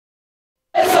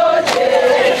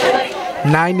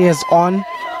9 years on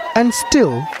and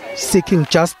still seeking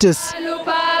justice.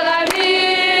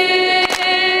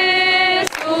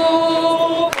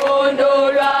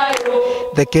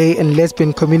 The gay and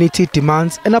lesbian community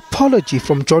demands an apology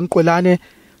from John Qwelane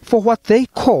for what they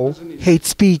call hate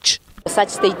speech. Such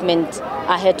statements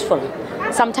are hurtful.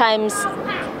 Sometimes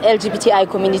LGBTI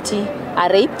community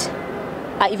are raped,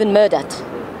 are even murdered.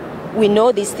 We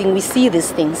know these things, we see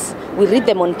these things, we read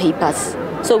them on papers,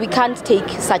 so we can't take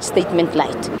such statement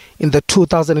light. In the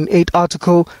 2008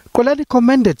 article, Qwelane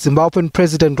commended Zimbabwean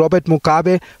President Robert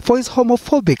Mugabe for his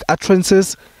homophobic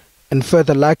utterances and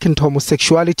further likened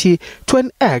homosexuality to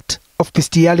an act of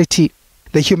bestiality.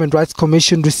 The Human Rights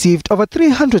Commission received over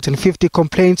 350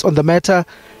 complaints on the matter,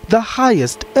 the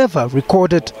highest ever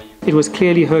recorded. It was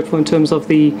clearly hurtful in terms of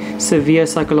the severe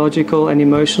psychological and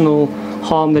emotional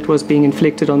harm that was being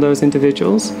inflicted on those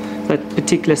individuals, that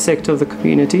particular sector of the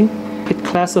community. It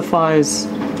classifies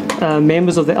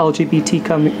members of the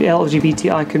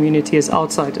LGBTI community as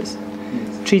outsiders,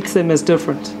 treats them as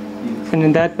different, and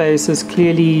in that basis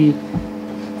clearly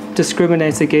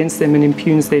discriminates against them and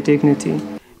impugns their dignity.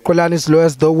 Qwelane's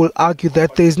lawyers, though, will argue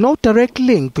that there is no direct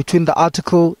link between the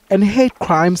article and hate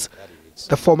crimes.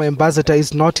 The former ambassador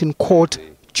is not in court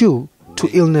due to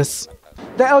illness.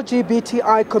 The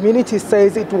LGBTI community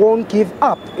says it won't give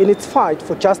up in its fight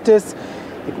for justice.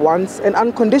 It wants an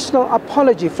unconditional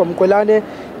apology from Qwelane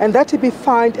and that he be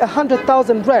fined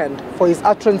 100,000 rand for his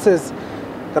utterances.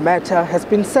 The matter has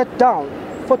been set down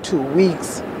for 2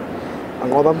 weeks.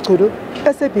 Angoba Mtudu,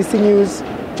 SABC News,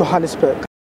 Johannesburg.